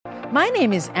My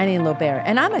name is Annie Lobert,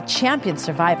 and I'm a champion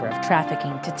survivor of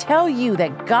trafficking to tell you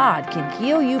that God can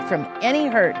heal you from any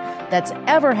hurt that's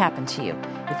ever happened to you.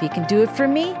 If He can do it for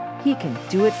me, He can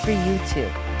do it for you too.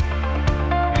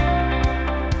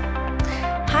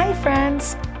 Hi,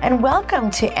 friends, and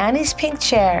welcome to Annie's Pink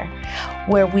Chair,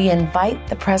 where we invite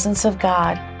the presence of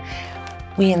God.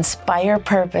 We inspire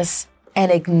purpose and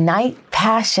ignite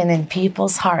passion in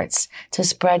people's hearts to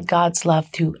spread God's love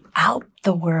throughout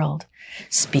the world.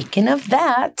 Speaking of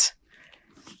that,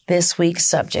 this week's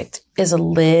subject is a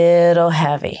little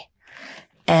heavy,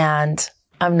 and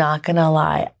I'm not going to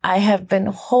lie. I have been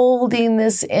holding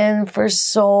this in for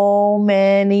so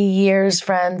many years,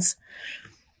 friends.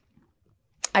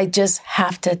 I just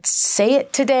have to say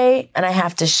it today, and I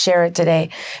have to share it today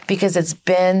because it's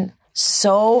been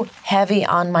so heavy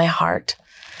on my heart.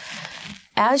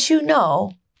 As you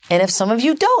know, and if some of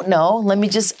you don't know, let me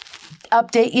just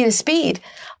update you to speed.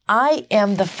 I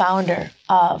am the founder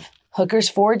of Hookers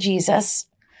for Jesus,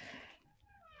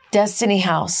 Destiny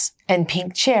House, and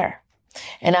Pink Chair.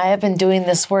 And I have been doing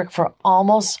this work for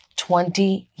almost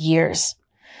 20 years.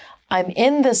 I'm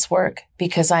in this work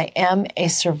because I am a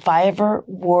survivor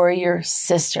warrior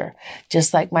sister,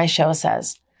 just like my show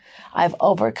says. I've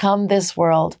overcome this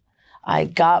world. I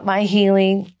got my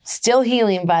healing, still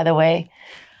healing, by the way,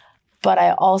 but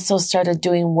I also started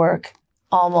doing work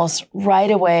almost right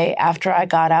away after I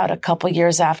got out. A couple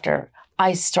years after,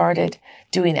 I started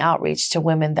doing outreach to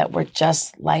women that were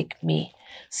just like me,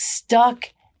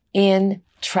 stuck in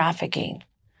trafficking.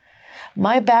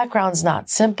 My background's not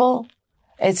simple.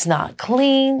 It's not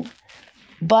clean,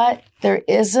 but there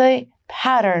is a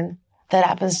pattern that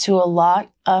happens to a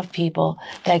lot of people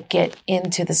that get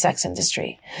into the sex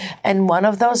industry. And one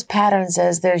of those patterns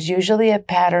is there's usually a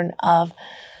pattern of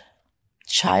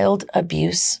child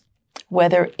abuse,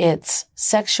 whether it's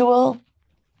sexual,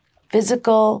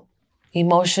 physical,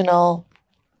 emotional,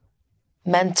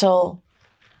 mental,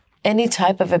 any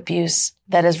type of abuse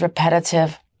that is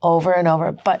repetitive over and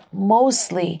over, but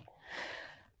mostly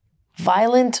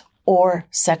violent or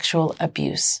sexual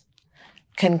abuse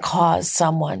can cause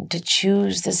someone to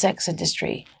choose the sex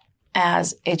industry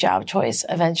as a job choice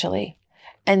eventually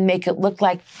and make it look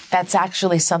like that's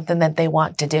actually something that they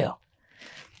want to do.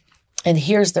 And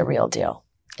here's the real deal,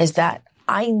 is that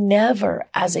I never,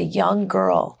 as a young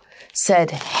girl,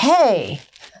 said, hey,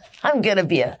 I'm going to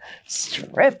be a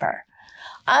stripper.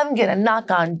 I'm going to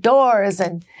knock on doors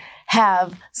and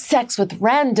have sex with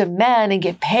random men and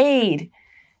get paid.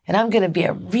 And I'm going to be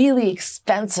a really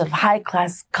expensive,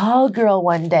 high-class call girl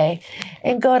one day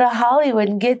and go to Hollywood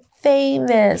and get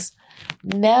famous.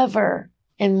 Never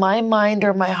in my mind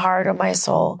or my heart or my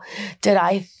soul did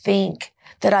I think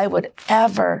that I would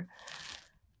ever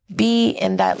be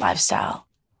in that lifestyle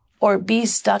or be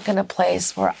stuck in a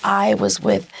place where I was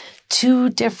with two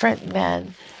different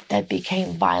men that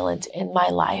became violent in my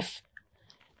life,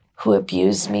 who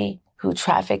abused me, who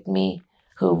trafficked me,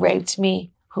 who raped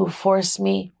me, who forced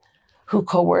me, who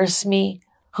coerced me,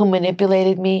 who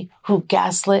manipulated me, who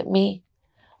gaslit me,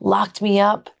 locked me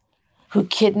up, who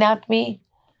kidnapped me,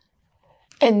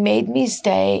 and made me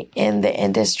stay in the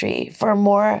industry for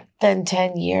more than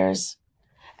 10 years.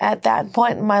 At that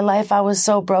point in my life, I was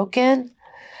so broken.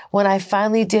 When I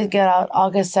finally did get out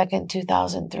August 2nd,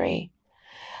 2003,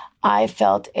 I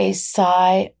felt a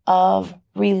sigh of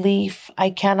relief.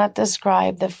 I cannot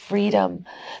describe the freedom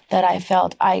that I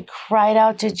felt. I cried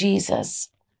out to Jesus,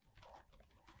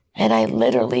 and I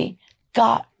literally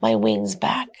got my wings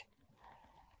back.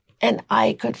 And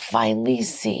I could finally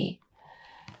see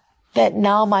that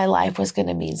now my life was going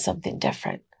to mean something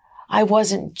different. I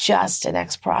wasn't just an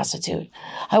ex-prostitute.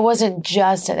 I wasn't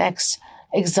just an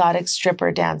ex-exotic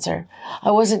stripper dancer.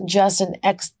 I wasn't just an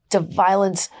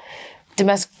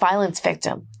domestic violence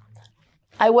victim.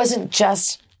 I wasn't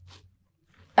just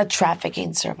a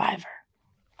trafficking survivor.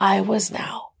 I was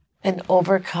now an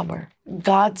overcomer,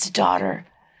 God's daughter,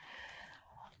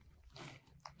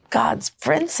 God's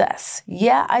princess.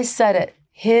 Yeah, I said it.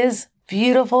 His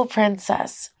beautiful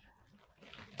princess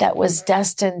that was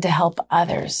destined to help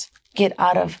others get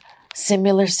out of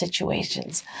similar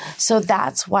situations. So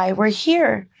that's why we're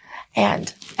here.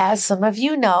 And as some of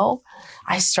you know,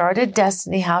 I started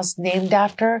Destiny House named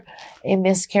after a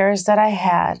miscarriage that I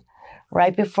had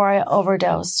right before I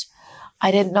overdosed.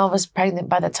 I didn't know I was pregnant.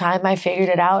 By the time I figured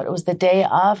it out, it was the day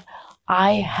of,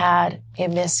 I had a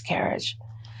miscarriage.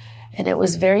 And it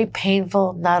was very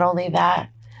painful. Not only that,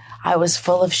 I was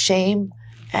full of shame.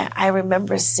 And I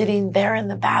remember sitting there in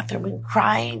the bathroom and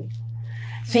crying,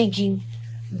 thinking,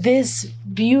 this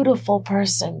beautiful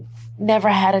person never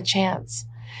had a chance.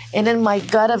 And in my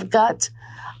gut of gut,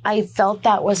 I felt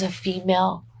that was a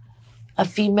female a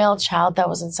female child that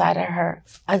was inside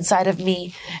of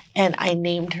me, and I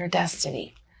named her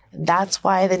Destiny. And that's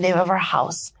why the name of our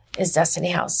house is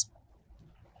Destiny House.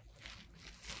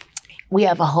 We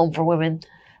have a home for women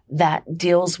that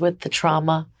deals with the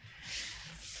trauma.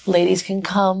 Ladies can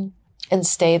come and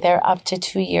stay there up to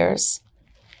 2 years.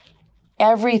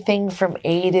 Everything from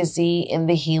A to Z in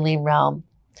the healing realm.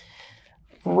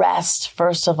 Rest,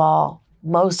 first of all,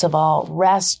 most of all,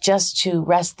 rest just to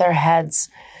rest their heads,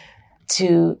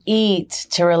 to eat,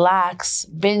 to relax,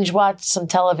 binge watch some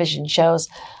television shows,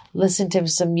 listen to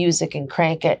some music and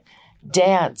crank it,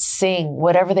 dance, sing,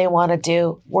 whatever they want to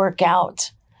do, work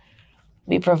out.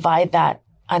 We provide that.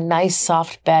 A nice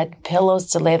soft bed, pillows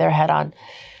to lay their head on,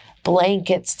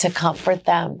 blankets to comfort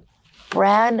them,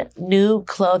 brand new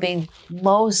clothing.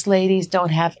 Most ladies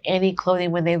don't have any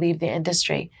clothing when they leave the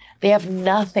industry. They have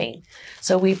nothing.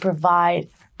 So we provide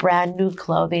brand new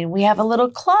clothing. We have a little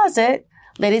closet,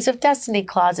 Ladies of Destiny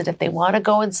closet, if they want to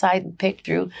go inside and pick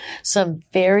through some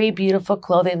very beautiful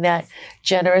clothing that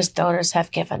generous donors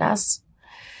have given us.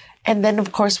 And then,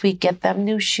 of course, we get them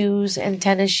new shoes and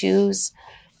tennis shoes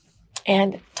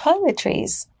and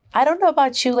toiletries. I don't know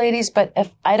about you ladies, but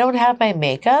if I don't have my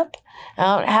makeup,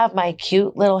 I don't have my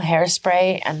cute little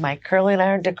hairspray and my curling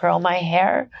iron to curl my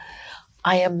hair,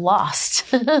 I am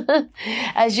lost.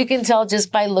 As you can tell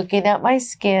just by looking at my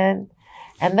skin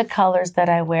and the colors that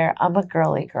I wear, I'm a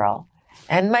girly girl.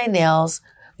 And my nails,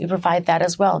 we provide that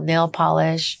as well. Nail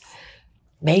polish,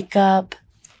 makeup,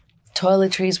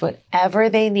 toiletries, whatever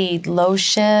they need,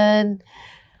 lotion,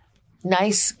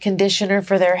 nice conditioner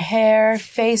for their hair,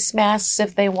 face masks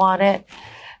if they want it,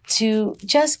 to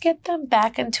just get them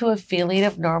back into a feeling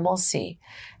of normalcy.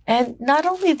 And not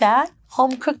only that,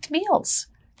 home cooked meals.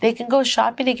 They can go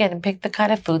shopping again and pick the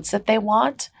kind of foods that they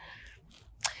want.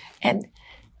 And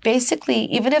basically,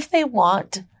 even if they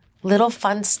want little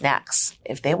fun snacks,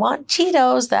 if they want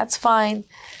Cheetos, that's fine.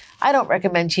 I don't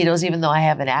recommend Cheetos, even though I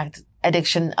have an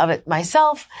addiction of it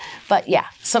myself. But yeah,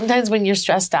 sometimes when you're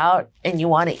stressed out and you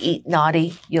want to eat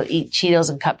naughty, you'll eat Cheetos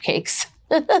and cupcakes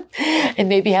and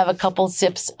maybe have a couple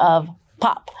sips of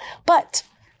pop. But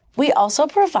we also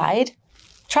provide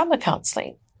trauma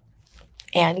counseling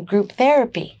and group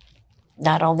therapy.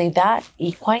 Not only that,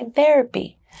 equine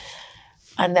therapy.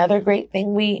 Another great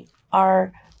thing we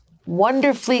are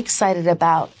wonderfully excited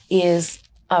about is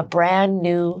a brand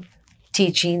new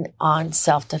teaching on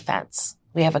self-defense.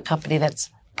 We have a company that's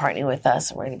partnering with us,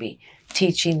 and we're going to be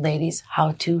teaching ladies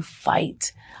how to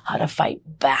fight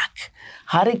back,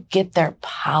 how to get their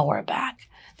power back.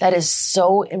 That is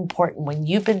so important when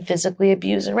you've been physically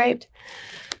abused and raped.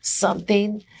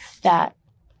 Something that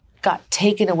got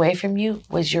taken away from you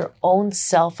was your own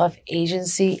self of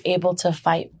agency, able to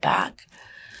fight back.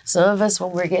 Some of us,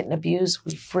 when we're getting abused,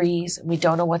 we freeze and we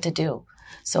don't know what to do.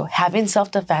 So having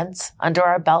self-defense under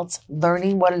our belts,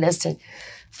 learning what it is to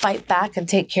fight back and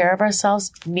take care of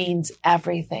ourselves means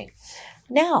everything.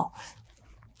 Now,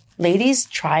 ladies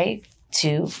try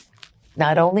to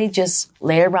not only just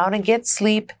lay around and get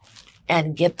sleep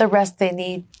and get the rest they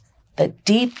need, the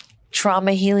deep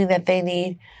trauma healing that they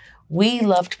need. We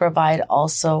love to provide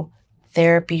also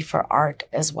therapy for art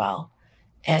as well,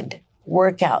 and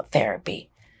workout therapy,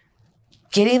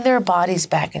 getting their bodies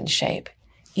back in shape,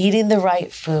 eating the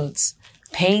right foods,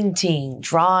 painting,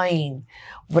 drawing,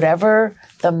 whatever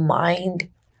the mind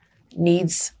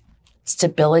needs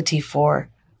stability for,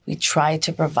 we try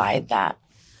to provide that.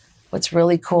 What's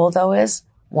really cool though is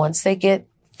once they get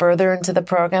further into the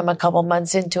program, a couple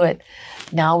months into it,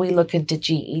 now we look into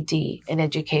GED and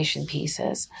education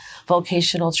pieces,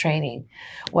 vocational training,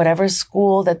 whatever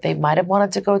school that they might have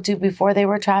wanted to go to before they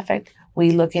were trafficked.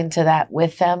 We look into that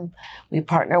with them. We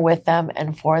partner with them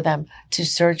and for them to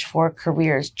search for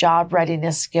careers, job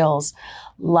readiness skills,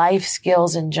 life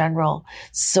skills in general.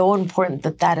 So important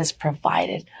that that is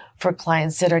provided for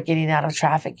clients that are getting out of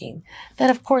trafficking. Then,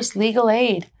 of course, legal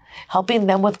aid, helping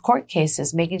them with court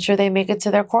cases, making sure they make it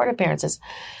to their court appearances.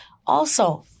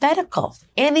 Also, medical,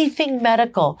 anything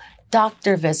medical,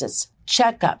 doctor visits,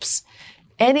 checkups,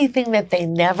 anything that they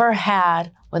never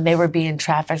had when they were being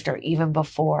trafficked or even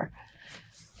before.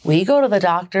 We go to the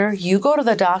doctor. You go to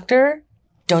the doctor.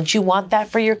 Don't you want that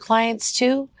for your clients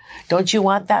too? Don't you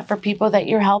want that for people that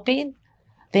you're helping?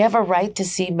 They have a right to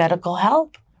see medical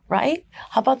help, right?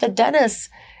 How about the dentist?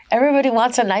 Everybody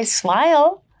wants a nice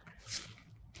smile.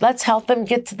 Let's help them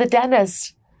get to the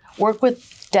dentist. Work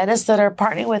with dentists that are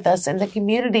partnering with us in the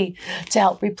community to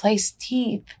help replace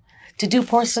teeth, to do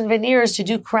porcelain veneers, to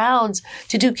do crowns,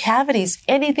 to do cavities,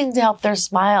 anything to help their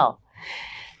smile.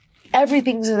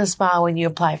 Everything's in a smile when you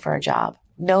apply for a job.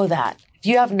 Know that. If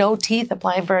you have no teeth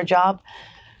applying for a job,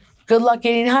 good luck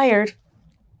getting hired.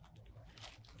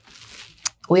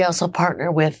 We also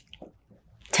partner with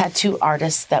tattoo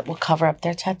artists that will cover up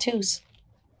their tattoos.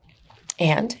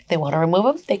 And if they want to remove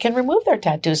them, they can remove their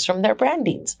tattoos from their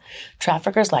brandings.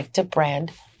 Traffickers like to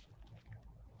brand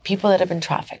people that have been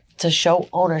trafficked to show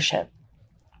ownership.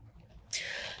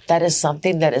 That is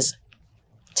something that is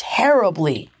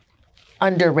terribly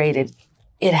underrated.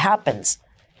 It happens.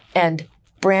 And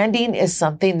branding is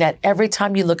something that every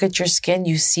time you look at your skin,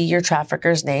 you see your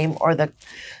trafficker's name or the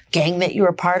gang that you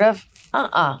were part of.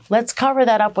 Let's cover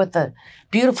that up with a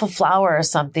beautiful flower or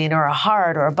something, or a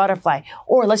heart or a butterfly,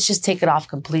 or let's just take it off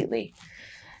completely.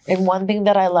 And one thing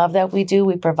that I love that we do,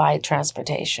 we provide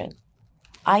transportation.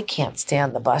 I can't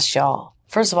stand the bus, y'all.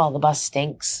 First of all, the bus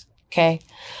stinks, okay?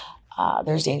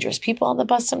 There's dangerous people on the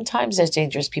bus sometimes. There's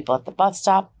dangerous people at the bus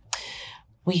stop.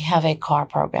 We have a car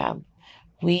program.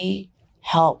 We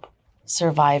help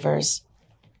survivors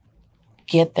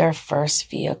get their first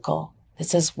vehicle.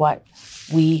 This is what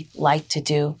we like to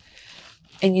do.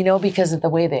 And because of the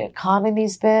way the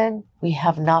economy's been, we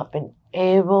have not been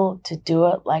able to do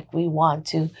it like we want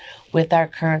to with our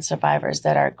current survivors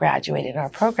that are graduating our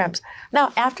programs.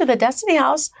 Now, after the Destiny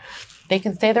House, they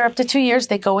can stay there up to 2 years.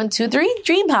 They go into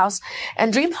Dream House,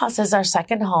 and Dream House is our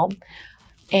second home.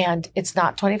 And it's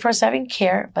not 24/7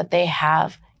 care, but they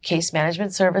have case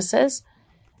management services,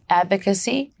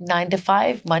 advocacy, 9 to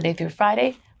 5, Monday through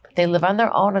Friday. But they live on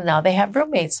their own, and now they have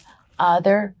roommates,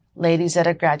 other ladies that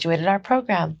have graduated our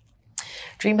program.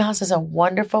 Dream House is a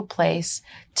wonderful place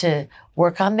to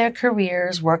work on their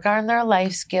careers, work on their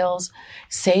life skills,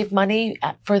 save money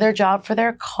for their job, for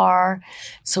their car,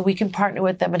 so we can partner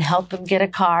with them and help them get a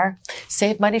car,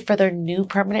 save money for their new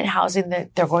permanent housing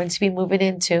that they're going to be moving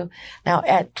into. Now,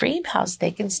 at Dream House,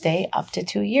 they can stay up to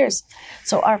 2 years.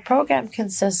 So our program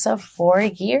consists of 4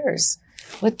 years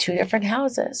with 2 different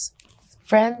houses.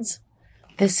 Friends,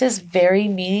 this is very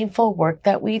meaningful work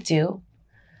that we do.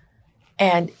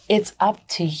 And it's up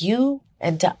to you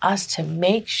and to us to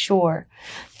make sure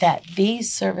that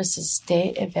these services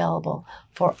stay available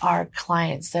for our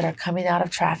clients that are coming out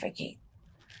of trafficking.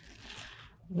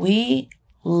 We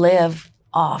live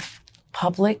off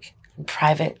public and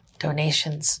private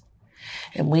donations,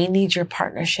 and we need your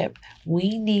partnership.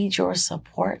 We need your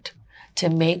support to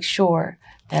make sure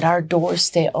that our doors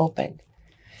stay open.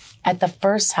 At the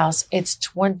first house, it's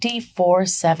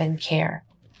 24/7 care.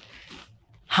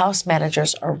 House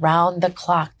managers around the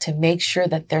clock to make sure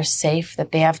that they're safe,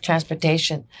 that they have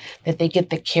transportation, that they get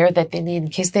the care that they need. In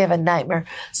case they have a nightmare,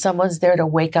 someone's there to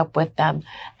wake up with them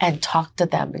and talk to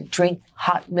them and drink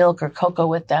hot milk or cocoa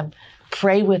with them,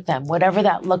 pray with them, whatever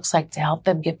that looks like to help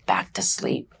them get back to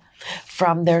sleep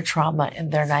from their trauma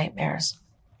and their nightmares.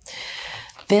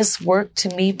 This work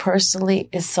to me personally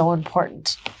is so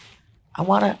important. I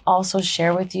want to also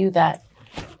share with you that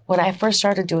when I first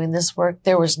started doing this work,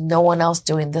 there was no one else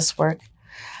doing this work.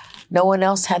 No one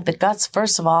else had the guts,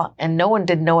 first of all, and no one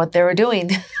didn't know what they were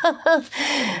doing.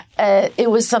 It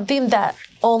was something that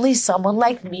only someone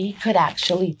like me could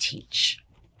actually teach.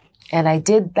 And I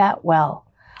did that well.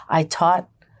 I taught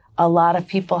a lot of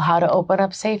people how to open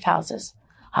up safe houses,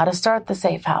 how to start the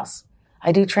safe house.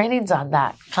 I do trainings on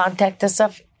that. Contact us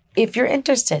if you're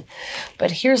interested.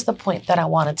 But here's the point that I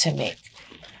wanted to make.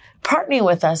 Partnering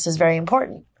with us is very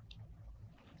important.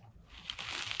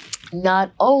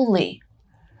 Not only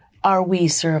are we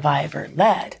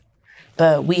survivor-led,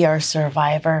 but we are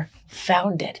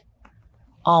survivor-founded.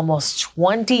 Almost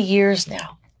 20 years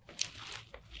now.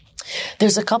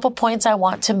 There's a couple points I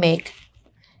want to make.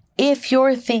 If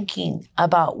you're thinking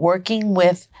about working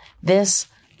with this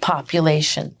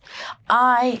population,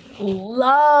 I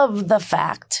love the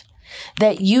fact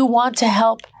that you want to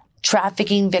help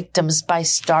trafficking victims by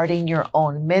starting your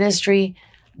own ministry,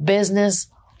 business,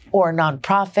 or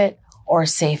nonprofit, or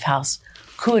safe house.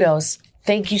 Kudos.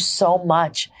 Thank you so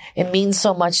much. It means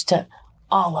so much to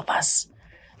all of us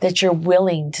that you're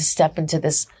willing to step into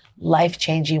this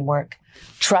life-changing work.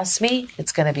 Trust me,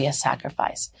 it's going to be a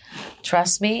sacrifice.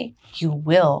 Trust me, you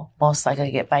will most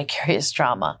likely get vicarious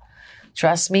trauma.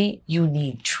 Trust me, you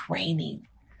need training.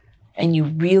 And you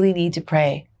really need to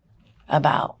pray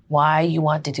about why you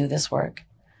want to do this work,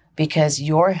 because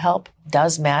your help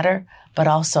does matter, but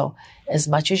also as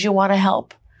much as you want to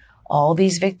help all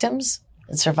these victims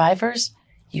and survivors,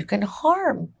 you can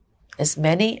harm as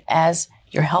many as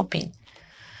you're helping.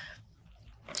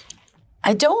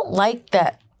 I don't like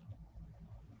that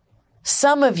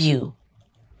some of you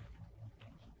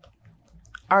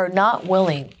are not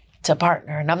willing to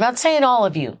partner, and I'm not saying all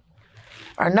of you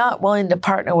are not willing to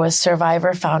partner with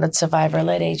survivor-founded,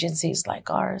 survivor-led agencies like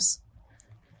ours.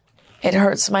 It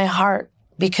hurts my heart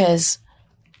because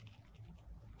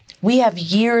we have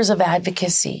years of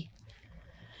advocacy.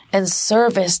 and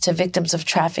service to victims of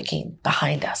trafficking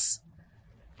behind us.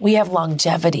 We have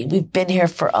longevity. We've been here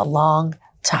for a long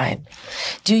time.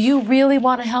 Do you really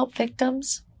want to help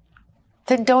victims?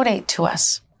 Then donate to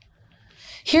us.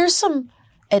 Here's some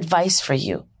advice for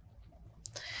you.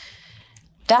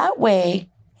 That way,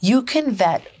 you can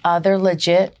vet other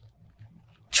legit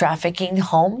trafficking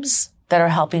homes that are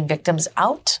helping victims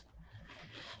out,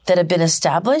 that have been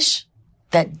established,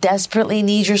 that desperately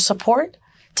need your support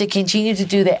to continue to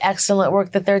do the excellent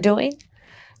work that they're doing.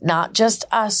 Not just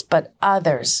us, but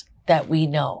others that we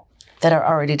know that are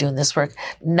already doing this work.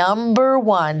 Number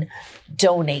one,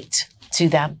 donate to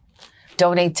them.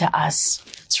 Donate to us.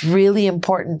 It's really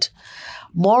important.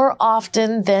 More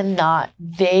often than not,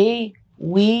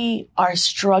 we are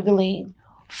struggling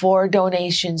for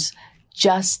donations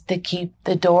just to keep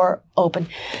the door open.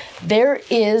 There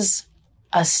is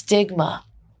a stigma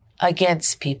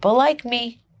against people like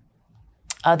me,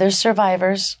 other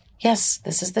survivors. Yes,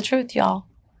 this is the truth, y'all.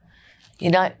 You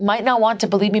might not want to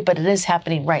believe me, but it is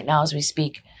happening right now as we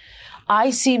speak. I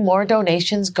see more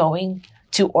donations going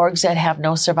to orgs that have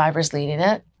no survivors leading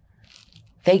it.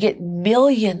 They get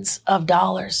millions of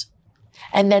dollars.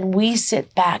 And then we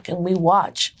sit back and we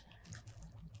watch.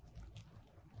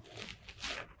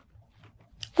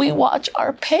 We watch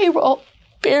our payroll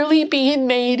barely being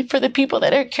made for the people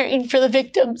that are caring for the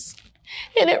victims.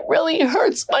 And it really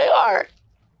hurts my heart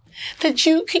that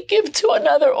you could give to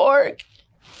another org.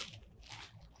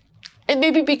 And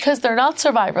maybe because they're not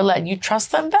survivor-led, you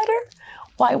trust them better?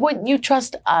 Why wouldn't you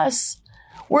trust us?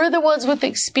 We're the ones with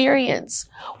experience.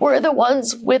 We're the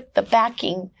ones with the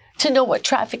backing to know what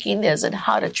trafficking is and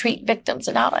how to treat victims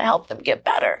and how to help them get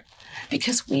better,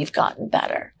 because we've gotten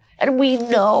better and we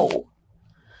know.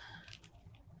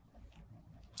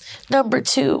 Number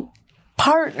two,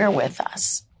 partner with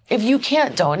us. If you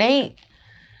can't donate,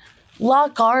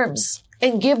 lock arms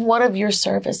and give one of your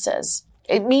services.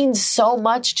 It means so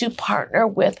much to partner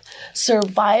with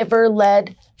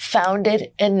survivor-led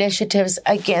founded initiatives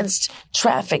against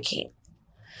trafficking.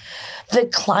 The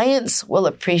clients will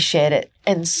appreciate it,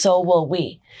 and so will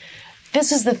we.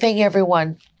 This is the thing,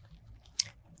 everyone.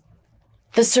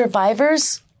 The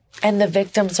survivors and the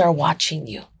victims are watching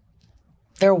you.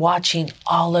 They're watching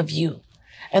all of you.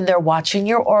 And they're watching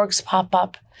your orgs pop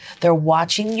up. They're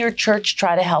watching your church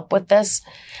try to help with this.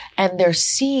 And they're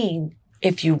seeing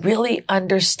if you really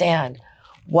understand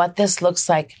what this looks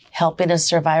like helping a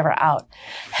survivor out.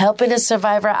 Helping a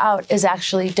survivor out is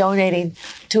actually donating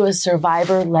to a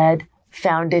survivor-led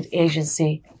founded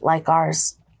agency like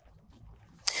ours.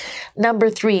 Number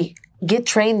three, get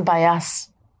trained by us.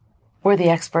 We're the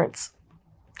experts.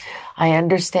 I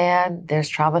understand there's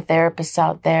trauma therapists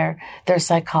out there. There's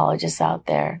psychologists out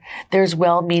there. There's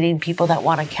well-meaning people that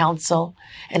want to counsel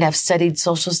and have studied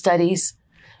social studies.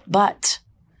 But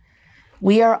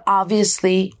we are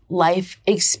obviously life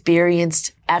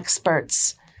experienced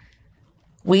experts.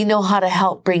 We know how to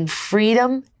help bring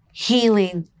freedom,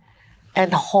 healing,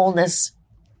 and wholeness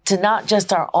to not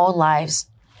just our own lives,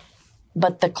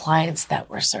 but the clients that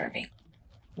we're serving.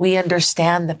 We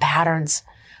understand the patterns.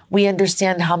 We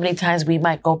understand how many times we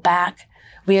might go back.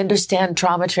 We understand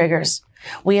trauma triggers.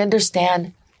 We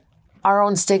understand our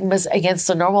own stigmas against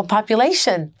the normal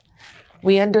population.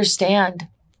 We understand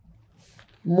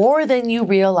more than you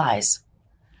realize.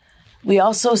 We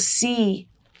also see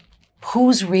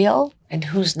who's real and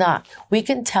who's not. We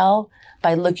can tell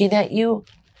by looking at you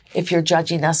if you're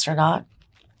judging us or not,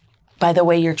 by the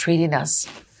way you're treating us,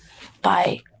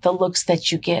 by the looks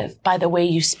that you give, by the way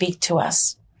you speak to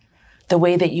us, the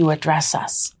way that you address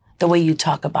us, the way you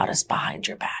talk about us behind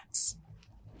your backs.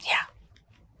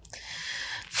 Yeah.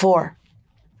 4,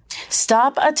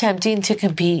 stop attempting to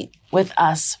compete with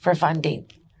us for funding.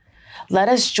 Let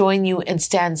us join you and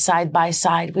stand side by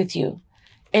side with you.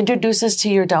 Introduce us to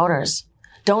your donors.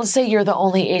 Don't say you're the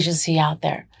only agency out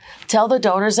there. Tell the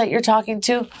donors that you're talking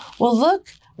to, well, look,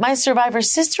 my survivor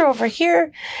sister over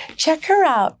here, check her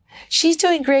out. She's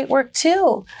doing great work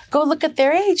too. Go look at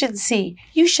their agency.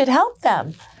 You should help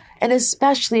them. And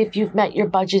especially if you've met your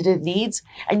budgeted needs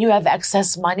and you have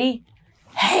excess money,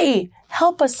 hey,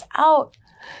 help us out.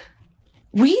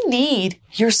 We need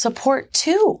your support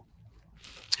too.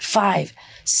 5,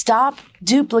 stop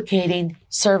duplicating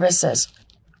services.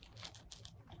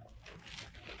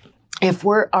 If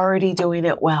we're already doing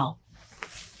it well,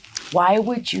 why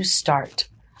would you start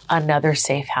another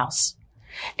safe house?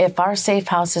 If our safe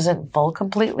house isn't full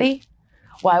completely,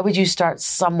 why would you start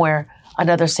somewhere,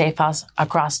 another safe house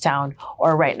across town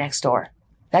or right next door?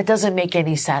 That doesn't make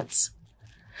any sense.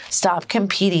 Stop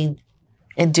competing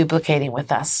and duplicating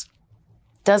with us.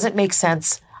 Doesn't make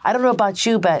sense. I don't know about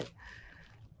you, but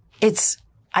it's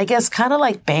I guess kind of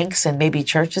like banks and maybe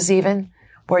churches even,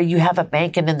 where you have a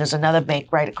bank and then there's another bank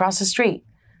right across the street.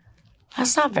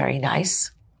 That's not very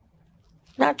nice.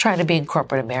 I'm not trying to be in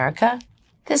corporate America.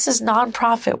 This is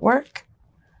nonprofit work.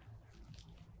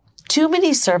 Too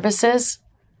many services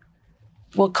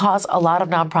will cause a lot of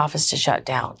nonprofits to shut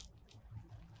down.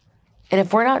 And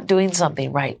if we're not doing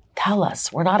something right, tell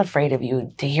us. We're not afraid of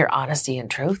you to hear honesty and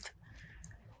truth.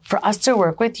 For us to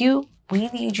work with you, we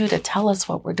need you to tell us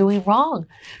what we're doing wrong.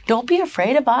 Don't be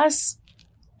afraid of us.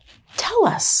 Tell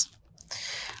us.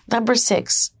 Number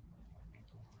 6,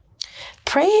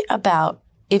 pray about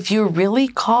if you're really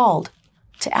called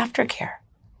to aftercare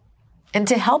and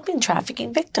to helping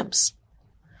trafficking victims.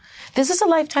 This is a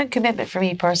lifetime commitment for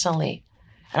me personally.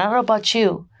 And I don't know about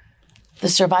you. The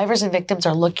survivors and victims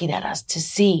are looking at us to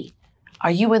see,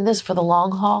 are you in this for the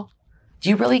long haul? Do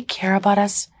you really care about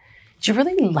us? Do you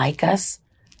really like us?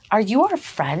 Are you our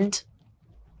friend?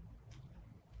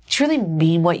 Do you really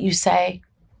mean what you say?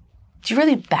 Do you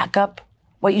really back up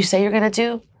what you say you're going to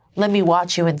do? Let me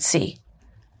watch you and see.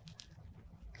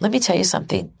 Let me tell you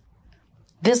something.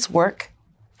 This work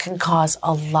can cause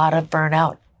a lot of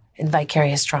burnout and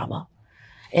vicarious trauma.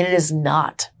 And it is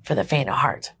not for the faint of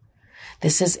heart.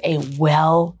 This is a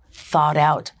well thought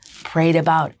out, prayed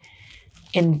about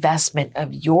investment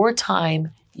of your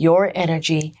time, your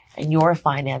energy, and your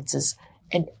finances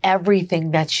and everything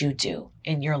that you do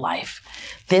in your life.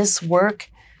 This work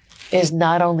is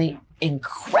not only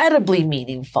incredibly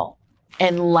meaningful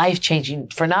and life-changing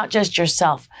for not just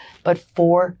yourself, but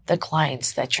for the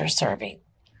clients that you're serving.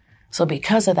 So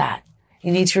because of that,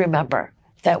 you need to remember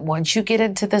that once you get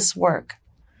into this work,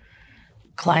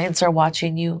 clients are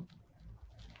watching you.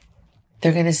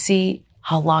 They're going to see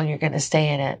how long you're going to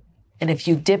stay in it. And if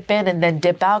you dip in and then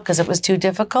dip out because it was too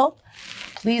difficult,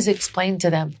 please explain to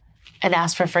them and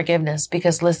ask for forgiveness.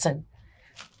 Because listen,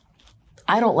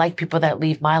 I don't like people that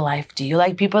leave my life. Do you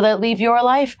like people that leave your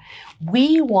life?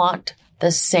 We want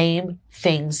the same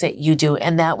things that you do.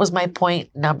 And that was my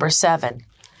point number 7.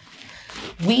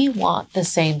 We want the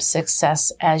same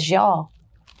success as y'all.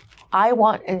 I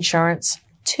want insurance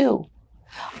too.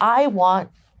 I want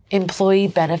employee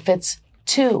benefits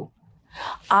too.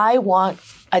 I want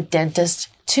a dentist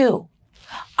too.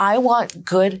 I want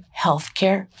good health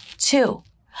care too.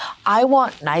 I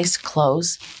want nice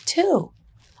clothes too.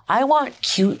 I want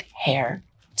cute hair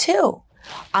too.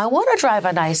 I want to drive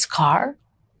a nice car.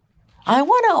 I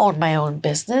want to own my own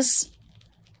business.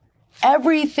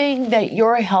 Everything that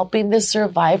you're helping the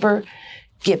survivor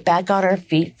get back on her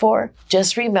feet for,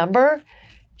 just remember,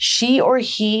 she or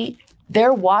he,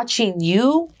 they're watching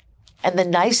you and the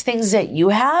nice things that you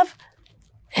have,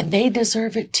 and they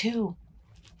deserve it too.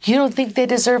 You don't think they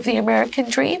deserve the American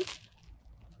dream?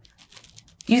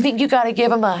 You think you got to give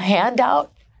them a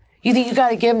handout? You think you got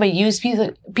to give them a used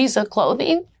piece of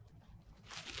clothing?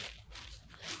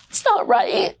 It's not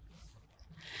right.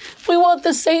 We want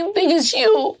the same thing as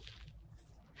you.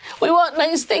 We want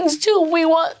nice things too. We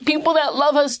want people that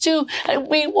love us too. And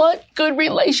we want good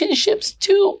relationships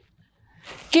too.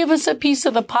 Give us a piece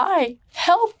of the pie.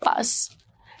 Help us.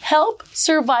 Help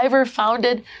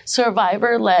survivor-founded,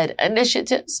 survivor-led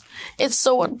initiatives. It's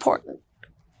so important.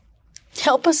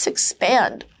 Help us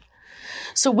expand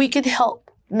so we can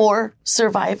help more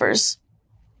survivors.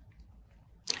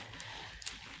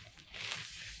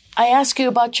 I ask you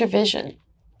about your vision.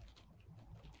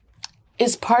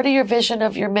 Is part of your vision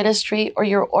of your ministry or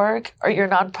your org or your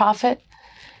nonprofit,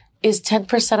 is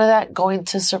 10% of that going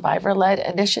to survivor-led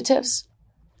initiatives?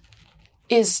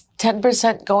 Is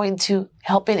 10% going to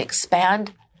helping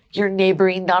expand your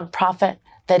neighboring nonprofit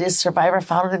that is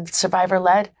survivor-founded and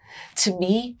survivor-led? To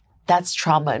me, that's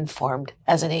trauma-informed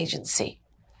as an agency,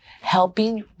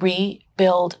 helping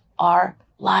rebuild our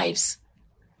lives.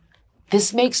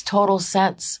 This makes total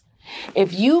sense.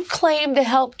 If you claim to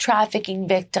help trafficking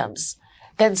victims,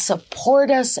 then support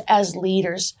us as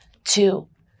leaders too.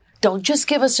 Don't just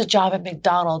give us a job at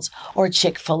McDonald's or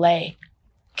Chick-fil-A,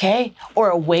 okay?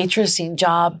 Or a waitressing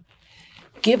job.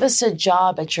 Give us a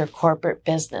job at your corporate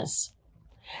business.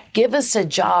 Give us a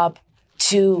job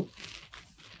to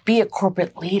be a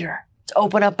corporate leader, to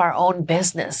open up our own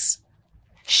business.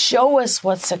 Show us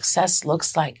what success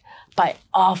looks like by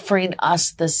offering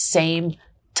us the same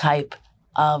type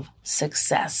of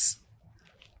success.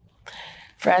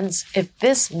 Friends, if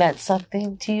this meant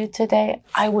something to you today,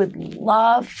 I would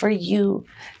love for you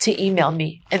to email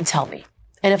me and tell me.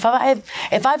 And if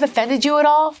I've offended you at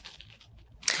all,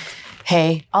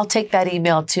 hey, I'll take that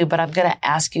email too, but I'm going to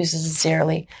ask you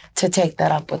sincerely to take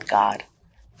that up with God.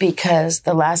 Because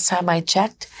the last time I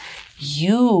checked,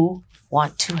 you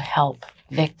want to help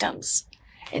victims.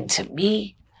 And to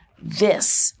me,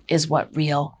 This is what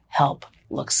real help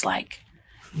looks like.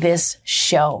 This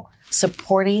show,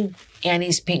 supporting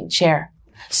Annie's Pink Chair,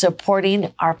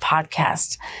 supporting our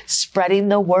podcast, spreading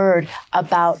the word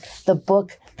about the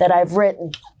book that I've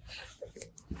written,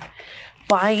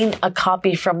 buying a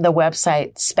copy from the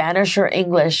website, Spanish or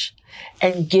English,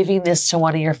 and giving this to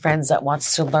one of your friends that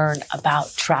wants to learn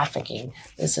about trafficking.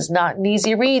 This is not an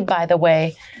easy read, by the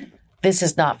way. This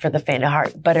is not for the faint of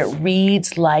heart, but it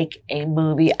reads like a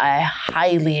movie. I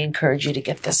highly encourage you to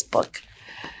get this book.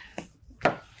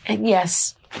 And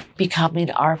yes, becoming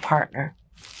our partner,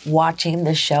 watching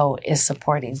the show is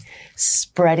supporting,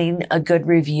 spreading a good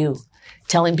review,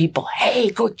 telling people,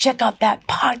 hey, go check out that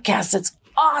podcast. It's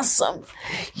awesome.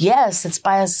 Yes, it's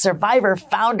by a survivor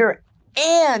founder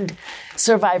and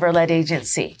survivor-led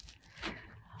agency.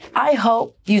 I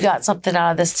hope you got something out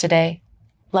of this today.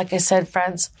 Like I said,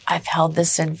 friends, I've held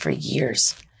this in for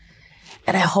years.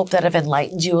 And I hope that I've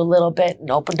enlightened you a little bit and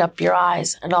opened up your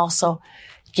eyes and also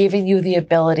given you the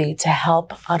ability to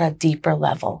help on a deeper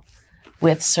level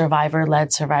with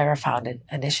survivor-led, survivor-founded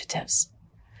initiatives.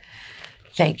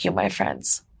 Thank you, my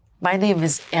friends. My name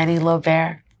is Annie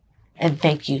Lobert, and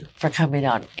thank you for coming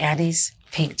on Annie's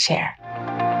Pink Chair.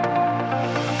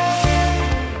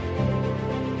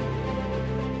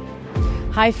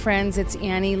 Hi, friends. It's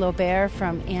Annie Lobert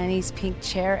from Annie's Pink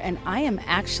Chair, and I am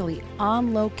actually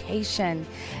on location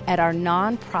at our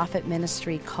nonprofit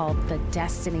ministry called the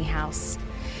Destiny House.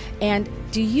 And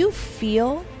do you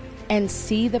feel and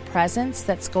see the presence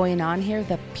that's going on here?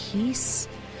 The peace,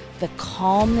 the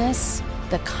calmness,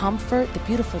 the comfort, the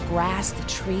beautiful grass, the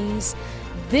trees.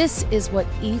 This is what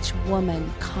each woman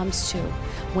comes to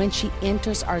when she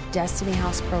enters our Destiny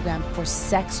House program for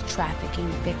sex trafficking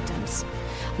victims.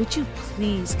 Would you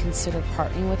please consider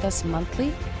partnering with us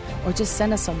monthly or just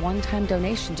send us a one-time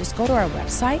donation? Just go to our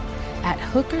website at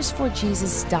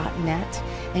hookersforjesus.net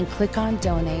and click on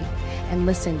donate. And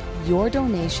listen, your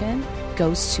donation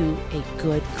goes to a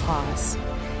good cause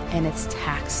and it's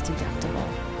tax deductible.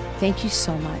 Thank you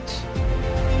so much.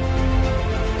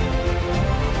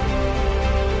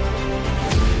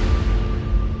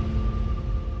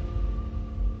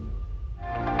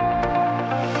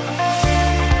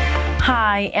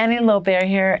 Hi, Annie Lobert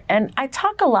here, and I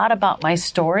talk a lot about my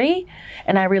story,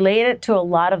 and I relate it to a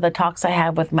lot of the talks I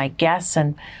have with my guests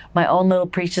and my own little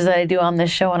preaches that I do on this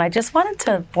show, and I just wanted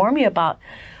to inform you about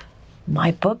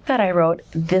my book that I wrote.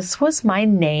 This was my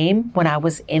name when I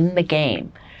was in the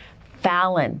game,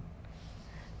 Fallon.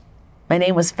 My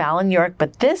name was Fallon York,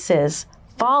 but this is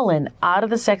Fallen Out of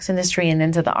the Sex Industry and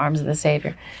Into the Arms of the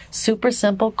Savior. Super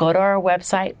simple. Go to our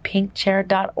website,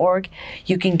 pinkchair.org.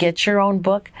 You can get your own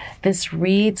book. This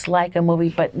reads like a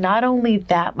movie, but not only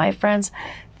that, my friends,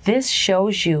 this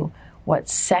shows you what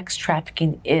sex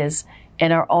trafficking is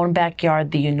in our own backyard,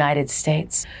 the United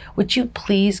States. Would you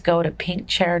please go to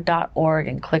pinkchair.org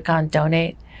and click on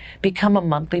donate? Become a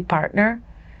monthly partner.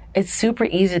 It's super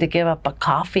easy to give up a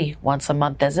coffee once a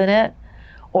month, isn't it?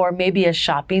 Or maybe a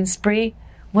shopping spree.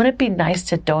 Wouldn't it be nice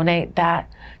to donate that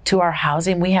to our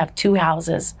housing? We have 2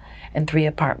 houses and 3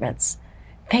 apartments.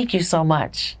 Thank you so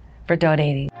much for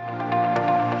donating.